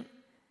nothing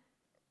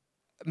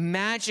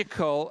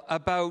magical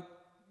about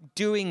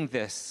doing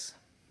this.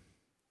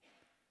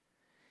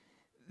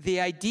 The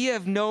idea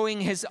of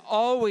knowing has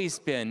always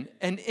been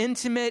an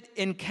intimate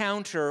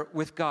encounter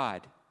with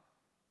God.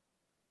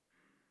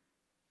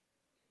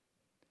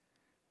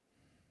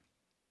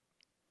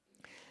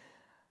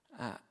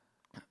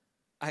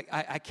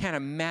 I can't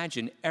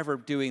imagine ever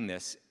doing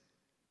this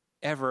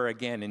ever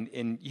again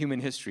in human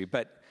history.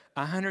 But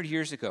 100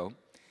 years ago,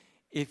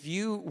 if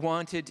you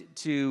wanted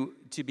to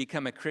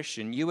become a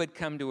Christian, you would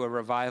come to a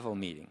revival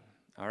meeting,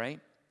 all right?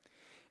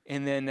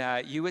 And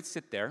then you would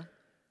sit there,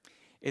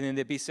 and then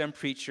there'd be some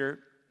preacher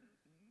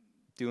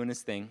doing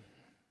his thing.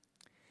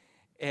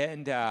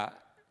 And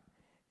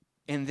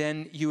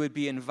then you would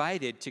be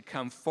invited to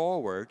come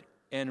forward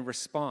and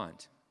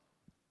respond.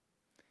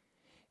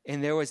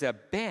 And there was a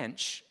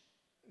bench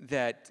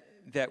that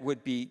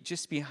would be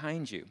just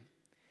behind you.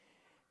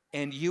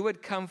 And you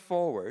would come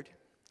forward.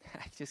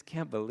 I just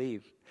can't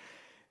believe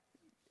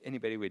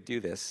anybody would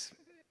do this.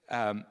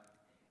 And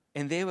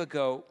they would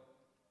go,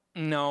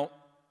 "No,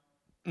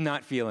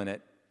 not feeling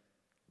it.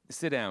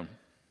 Sit down."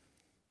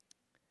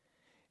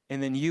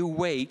 And then you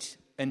wait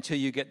until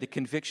you get the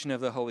conviction of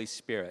the Holy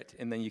Spirit,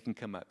 and then you can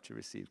come up to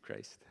receive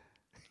Christ.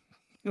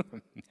 Can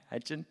you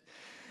imagine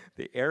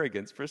the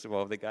arrogance, first of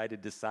all, of the guy to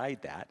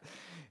decide that?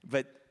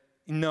 But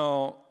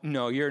no,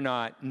 you're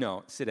not.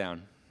 No, sit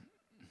down.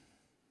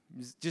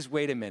 Just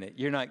wait a minute.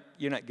 You're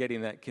not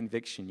getting that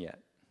conviction yet.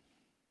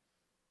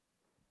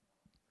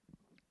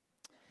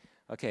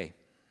 Okay.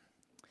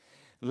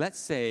 Let's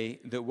say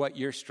that what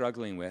you're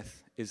struggling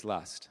with is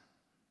lust.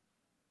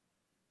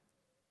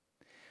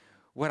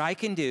 What I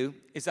can do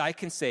is I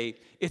can say,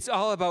 it's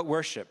all about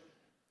worship.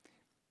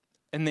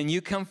 And then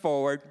you come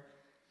forward,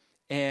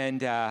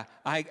 and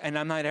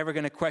I'm not ever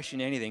going to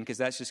question anything because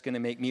that's just going to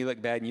make me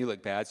look bad and you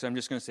look bad. So I'm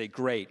just going to say,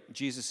 great,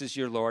 Jesus is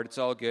your Lord. It's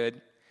all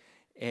good.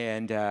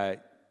 And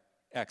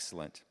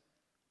excellent.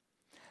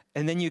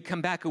 And then you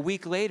come back a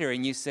week later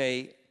and you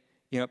say,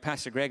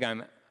 Pastor Greg,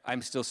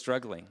 I'm still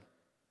struggling.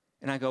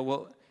 And I go,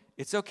 well,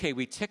 it's okay.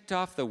 We ticked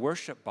off the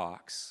worship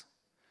box,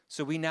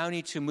 so we now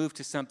need to move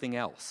to something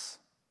else.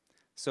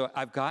 So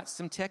I've got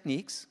some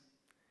techniques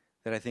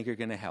that I think are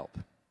going to help.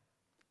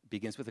 It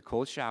begins with a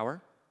cold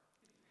shower,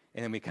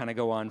 and then we kind of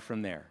go on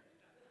from there.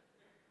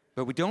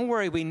 But don't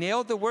worry, we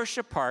nailed the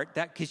worship part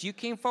because you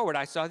came forward.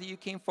 I saw that you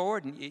came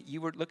forward, and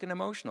you were looking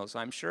emotional, so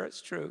I'm sure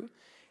it's true.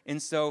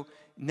 And so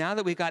now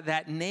that we got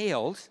that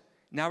nailed,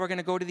 now we're going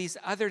to go to these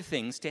other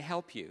things to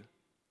help you.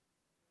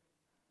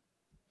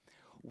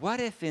 What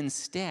if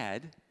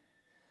instead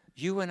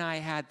you and I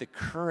had the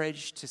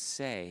courage to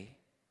say,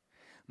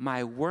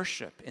 my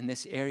worship in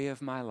this area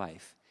of my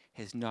life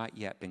has not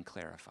yet been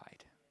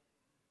clarified?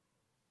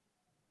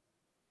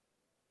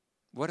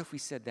 What if we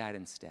said that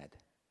instead?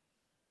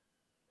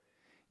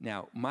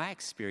 Now, my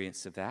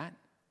experience of that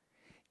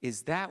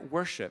is that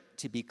worship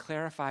to be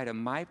clarified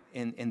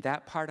in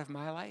that part of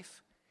my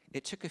life,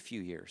 it took a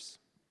few years.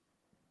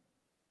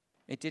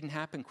 It didn't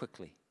happen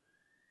quickly.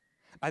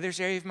 Other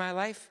areas of my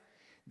life,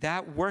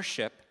 that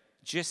worship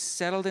just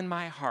settled in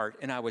my heart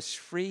and I was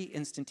free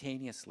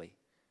instantaneously.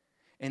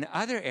 In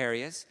other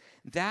areas,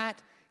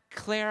 that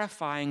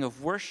clarifying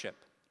of worship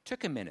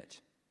took a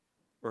minute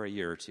or a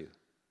year or two.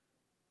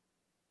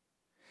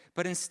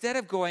 But instead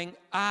of going,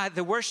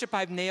 the worship,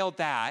 I've nailed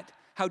that.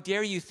 How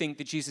dare you think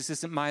that Jesus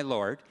isn't my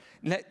Lord?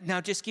 Now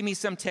just give me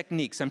some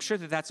techniques. I'm sure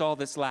that that's all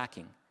that's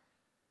lacking.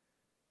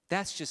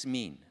 That's just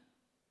mean.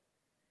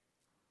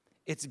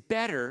 It's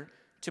better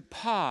to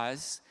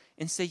pause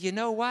and say, you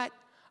know what?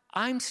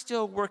 I'm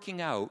still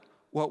working out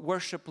what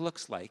worship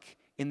looks like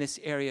in this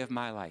area of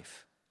my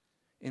life,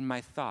 in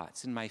my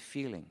thoughts, in my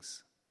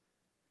feelings,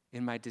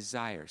 in my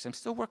desires. I'm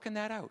still working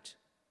that out.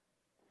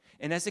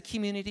 And as a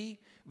community,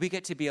 we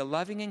get to be a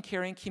loving and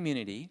caring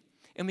community,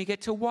 and we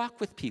get to walk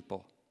with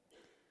people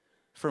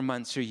for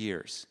months or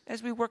years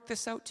as we work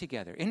this out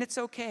together. And it's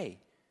okay.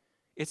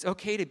 It's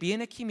okay to be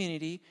in a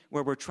community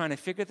where we're trying to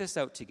figure this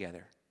out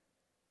together.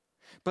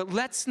 But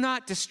let's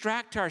not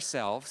distract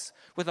ourselves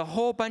with a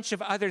whole bunch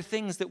of other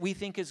things that we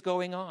think is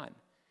going on.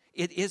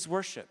 It is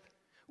worship.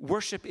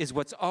 Worship is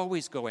what's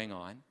always going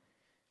on.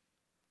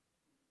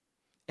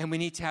 And we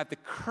need to have the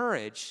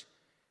courage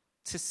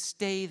to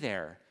stay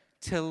there,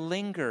 to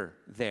linger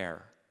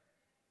there,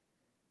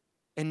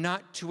 and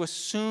not to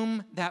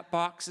assume that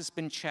box has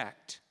been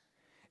checked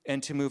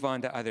and to move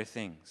on to other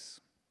things.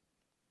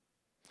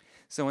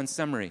 So in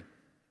summary,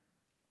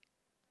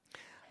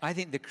 I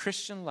think the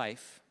Christian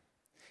life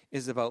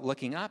is about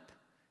looking up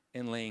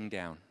and laying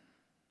down.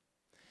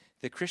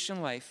 The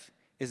Christian life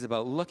is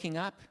about looking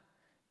up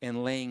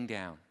and laying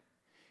down.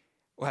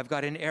 Well, I've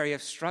got an area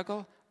of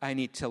struggle. I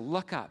need to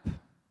look up.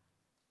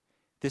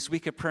 This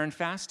week of prayer and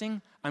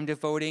fasting, I'm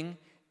devoting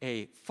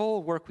a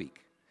full work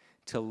week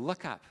to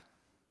look up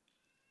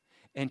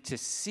and to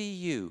see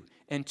you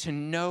and to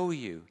know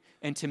you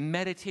and to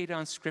meditate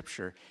on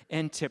Scripture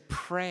and to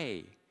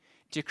pray,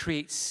 to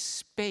create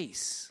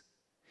space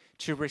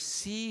to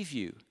receive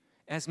you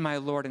as my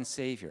Lord and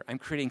Savior. I'm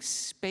creating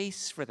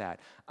space for that.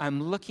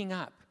 I'm looking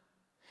up.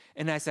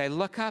 And as I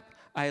look up,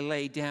 I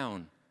lay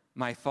down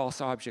my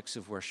false objects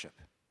of worship.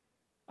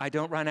 I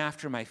don't run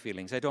after my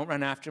feelings. I don't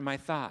run after my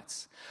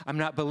thoughts. I'm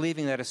not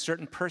believing that a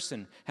certain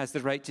person has the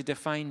right to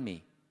define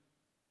me,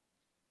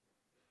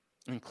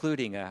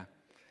 including a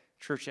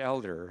church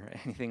elder or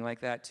anything like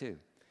that too.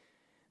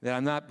 That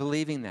I'm not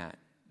believing that.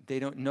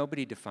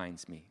 Nobody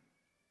defines me.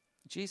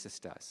 Jesus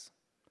does.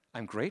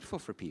 I'm grateful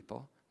for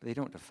people, but they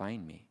don't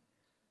define me.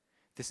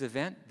 This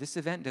event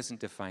doesn't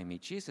define me.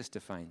 Jesus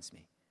defines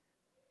me.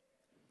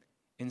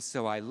 And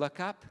so I look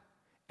up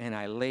and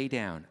I lay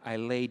down. I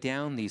lay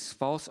down these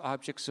false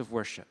objects of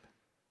worship.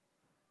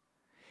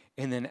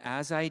 And then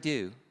as I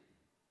do,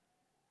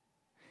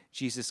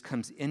 Jesus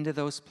comes into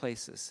those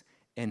places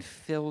and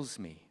fills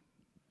me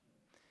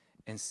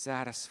and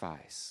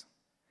satisfies.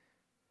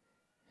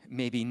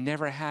 Maybe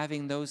never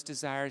having those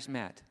desires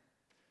met,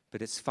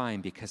 but it's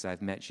fine because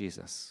I've met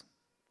Jesus.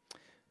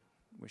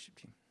 Worship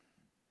team.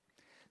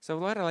 So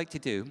what I like to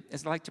do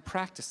is I like to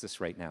practice this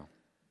right now.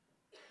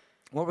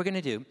 What we're going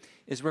to do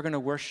is we're going to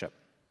worship.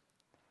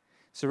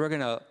 So we're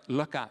going to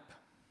look up.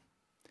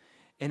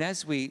 And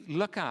as we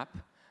look up,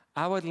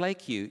 I would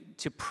like you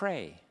to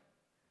pray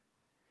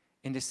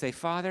and to say,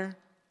 Father,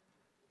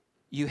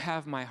 you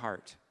have my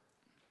heart.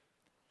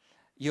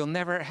 You'll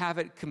never have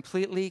it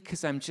completely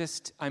because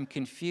I'm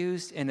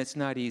confused and it's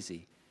not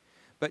easy.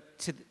 But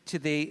to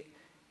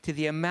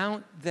the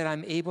amount that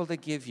I'm able to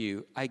give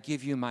you, I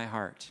give you my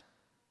heart.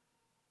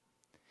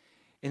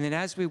 And then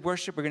as we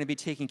worship, we're going to be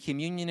taking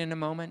communion in a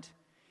moment,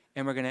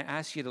 and we're going to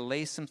ask you to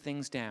lay some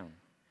things down,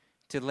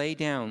 to lay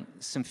down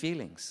some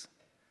feelings,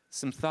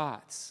 some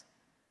thoughts,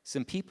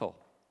 some people,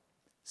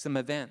 some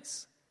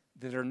events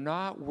that are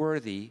not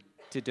worthy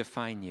to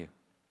define you.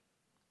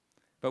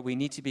 But we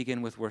need to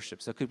begin with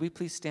worship. So could we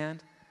please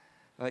stand?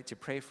 I'd like to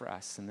pray for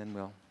us, and then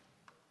we'll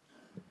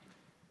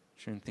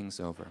turn things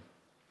over.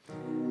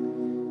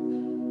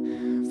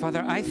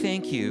 Father, I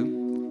thank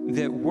you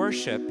that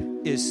worship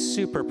is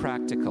super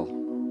practical.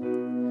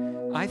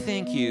 I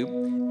thank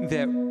you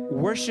that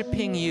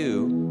worshiping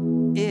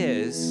you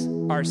is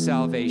our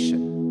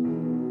salvation.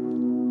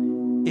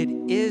 It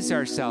is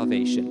our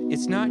salvation.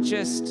 It's not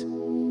just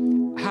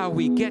how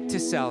we get to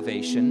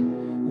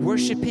salvation.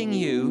 Worshiping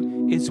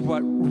you is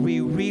what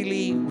we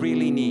really,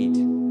 really need.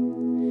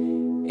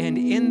 And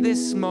in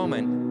this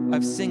moment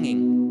of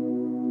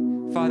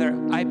singing, Father,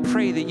 I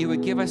pray that you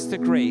would give us the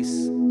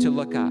grace to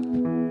look up,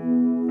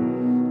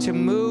 to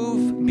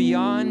move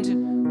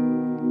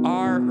beyond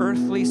our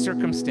earthly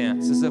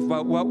circumstances of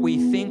what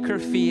we think or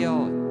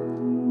feel,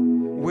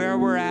 where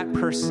we're at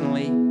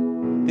personally,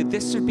 that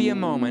this would be a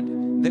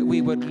moment that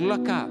we would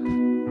look up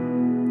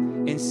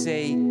and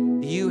say,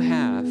 you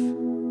have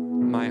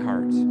my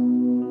heart.